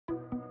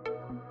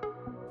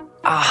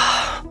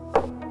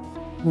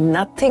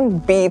Nothing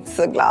beats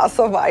a glass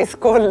of ice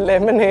cold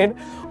lemonade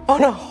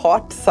on a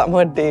hot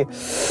summer day.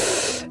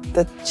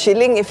 The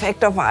chilling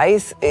effect of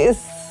ice is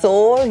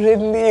so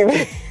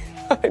relieving,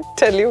 I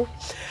tell you.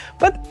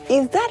 But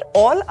is that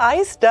all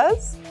ice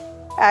does?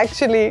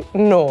 Actually,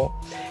 no.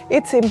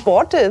 Its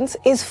importance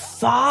is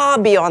far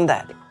beyond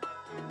that.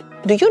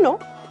 Do you know?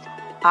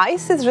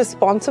 Ice is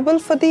responsible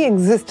for the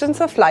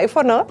existence of life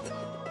on Earth.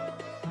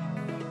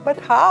 But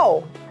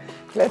how?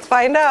 Let's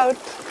find out.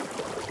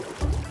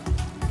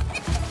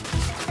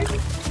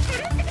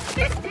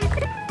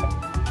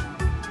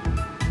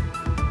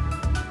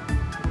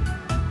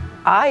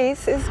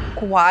 Ice is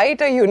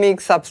quite a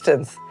unique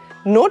substance.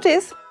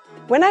 Notice,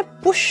 when I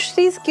push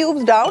these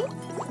cubes down,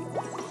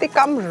 they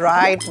come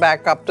right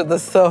back up to the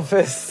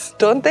surface,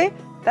 don't they?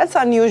 That's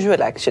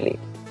unusual actually,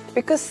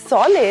 because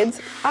solids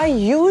are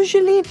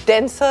usually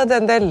denser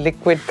than their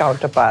liquid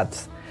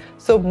counterparts.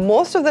 So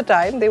most of the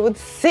time they would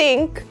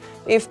sink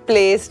if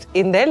placed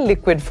in their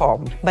liquid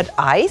form. But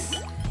ice,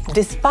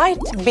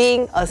 despite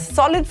being a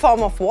solid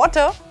form of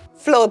water,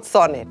 floats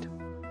on it.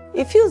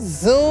 If you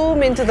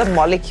zoom into the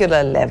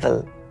molecular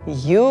level,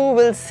 you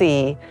will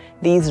see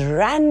these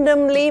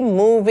randomly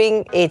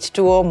moving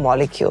H2O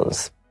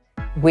molecules,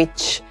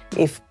 which,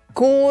 if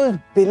cooled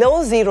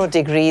below 0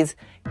 degrees,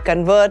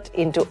 convert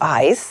into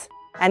ice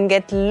and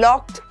get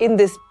locked in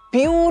this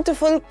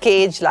beautiful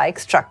cage-like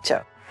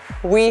structure.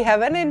 We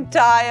have an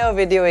entire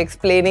video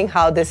explaining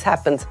how this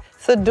happens,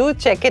 so do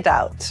check it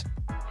out.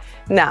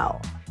 Now,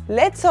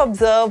 let's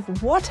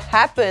observe what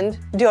happened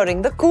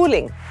during the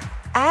cooling.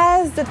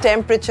 As the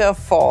temperature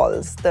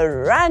falls, the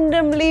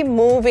randomly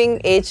moving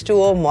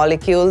H2O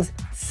molecules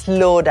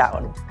slow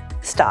down,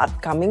 start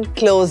coming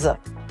closer,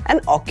 and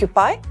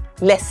occupy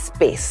less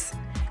space.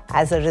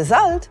 As a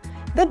result,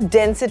 the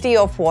density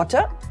of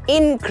water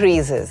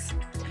increases.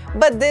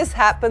 But this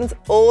happens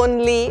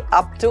only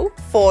up to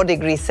 4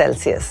 degrees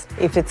Celsius.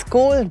 If it's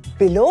cooled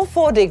below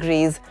 4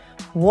 degrees,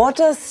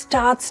 water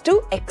starts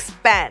to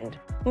expand.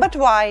 But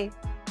why?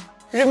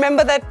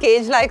 Remember that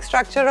cage-like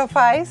structure of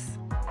ice?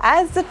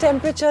 As the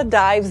temperature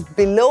dives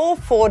below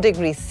 4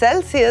 degrees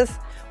Celsius,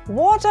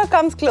 water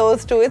comes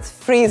close to its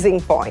freezing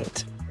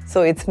point.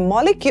 So its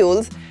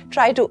molecules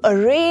try to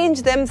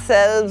arrange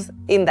themselves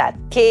in that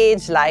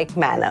cage-like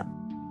manner.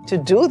 To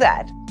do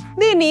that,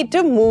 they need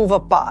to move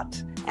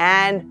apart,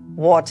 and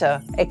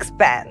water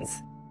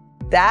expands.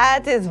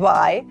 That is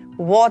why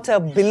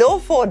water below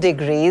 4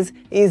 degrees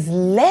is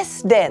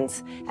less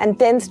dense and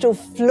tends to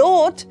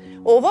float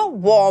over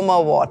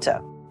warmer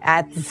water.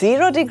 At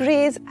 0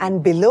 degrees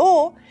and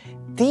below,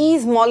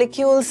 these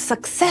molecules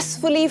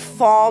successfully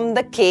form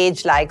the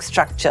cage-like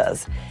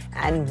structures,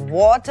 and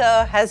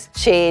water has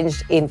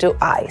changed into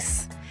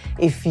ice.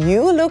 If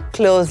you look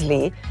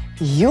closely,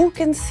 you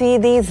can see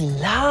these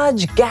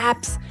large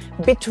gaps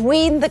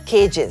between the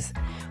cages,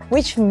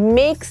 which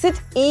makes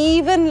it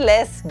even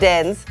less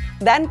dense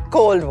than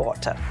cold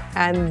water.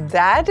 And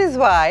that is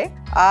why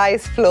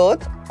ice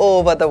floats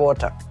over the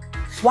water.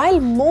 While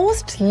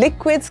most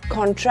liquids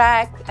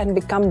contract and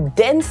become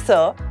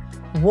denser,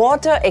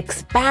 water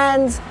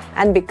expands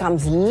and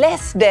becomes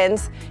less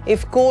dense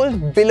if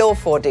cooled below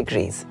 4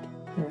 degrees.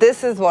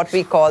 This is what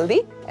we call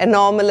the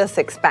anomalous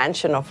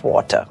expansion of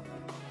water.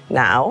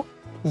 Now,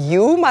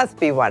 you must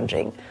be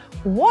wondering,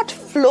 what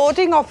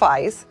floating of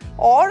ice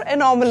or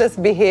anomalous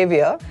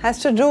behavior has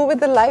to do with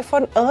the life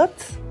on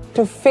Earth?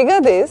 To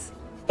figure this,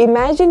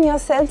 imagine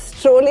yourself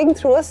strolling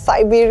through a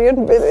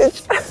Siberian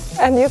village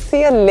and you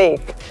see a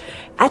lake.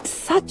 At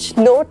such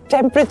low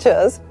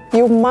temperatures,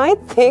 you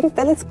might think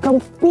that it's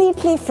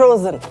completely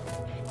frozen.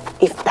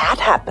 If that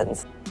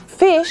happens,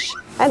 fish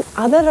and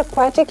other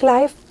aquatic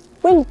life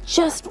will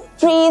just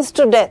freeze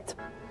to death.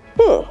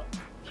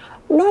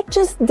 Not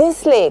just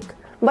this lake,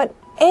 but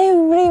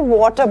every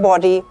water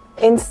body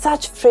in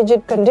such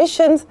frigid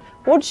conditions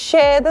would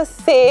share the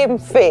same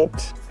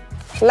fate.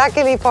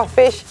 Luckily for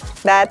fish,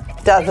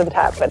 that doesn't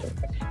happen,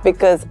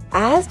 because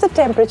as the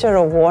temperature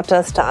of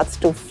water starts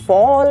to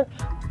fall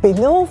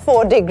below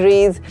 4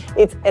 degrees,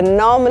 its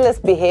anomalous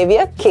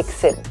behavior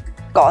kicks in,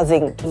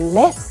 causing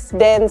less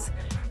dense,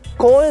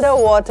 colder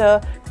water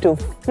to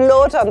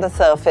float on the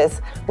surface,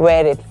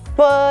 where it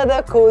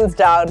further cools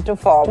down to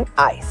form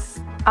ice.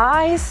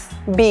 Ice,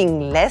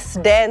 being less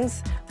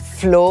dense,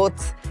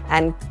 floats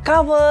and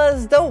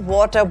covers the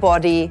water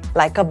body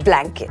like a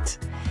blanket.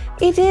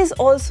 It is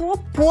also a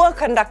poor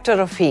conductor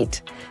of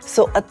heat,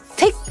 so a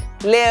thick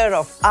layer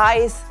of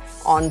ice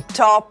on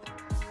top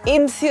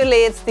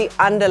insulates the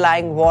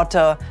underlying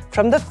water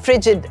from the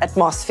frigid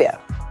atmosphere.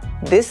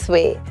 This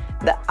way,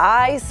 the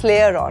ice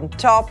layer on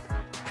top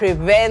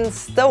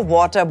prevents the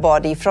water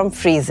body from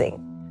freezing.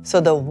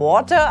 So the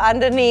water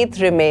underneath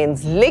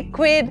remains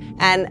liquid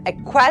and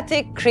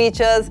aquatic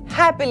creatures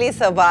happily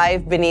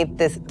survive beneath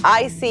this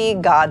icy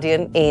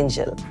guardian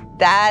angel.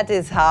 That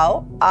is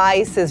how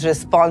ice is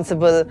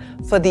responsible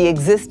for the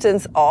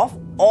existence of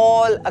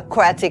all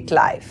aquatic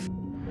life.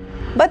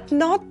 But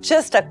not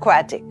just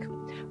aquatic.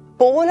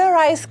 Polar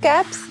ice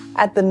caps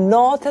at the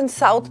North and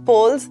South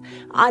poles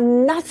are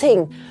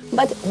nothing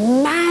but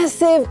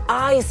massive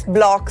ice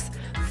blocks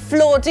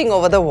floating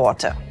over the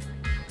water.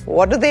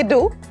 What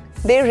do?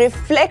 They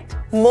reflect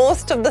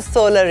most of the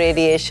solar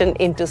radiation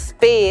into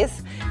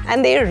space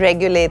and they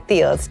regulate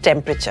the Earth's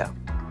temperature.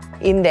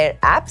 In their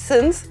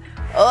absence,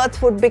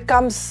 Earth would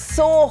become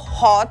so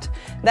hot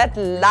that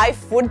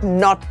life would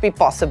not be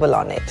possible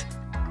on it.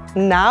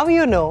 Now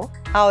you know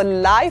how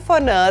life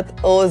on Earth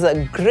owes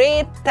a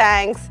great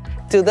thanks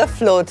to the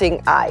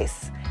floating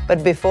ice.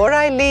 But before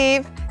I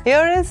leave,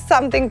 here is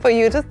something for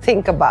you to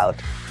think about.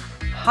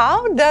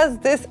 How does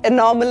this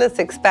anomalous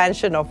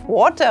expansion of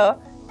water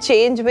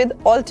change with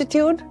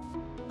altitude?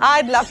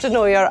 I'd love to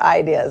know your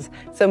ideas,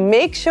 so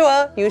make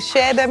sure you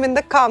share them in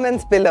the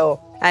comments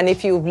below. And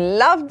if you've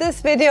loved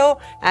this video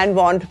and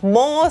want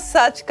more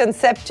such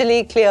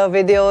conceptually clear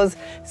videos,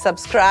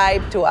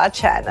 subscribe to our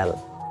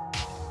channel.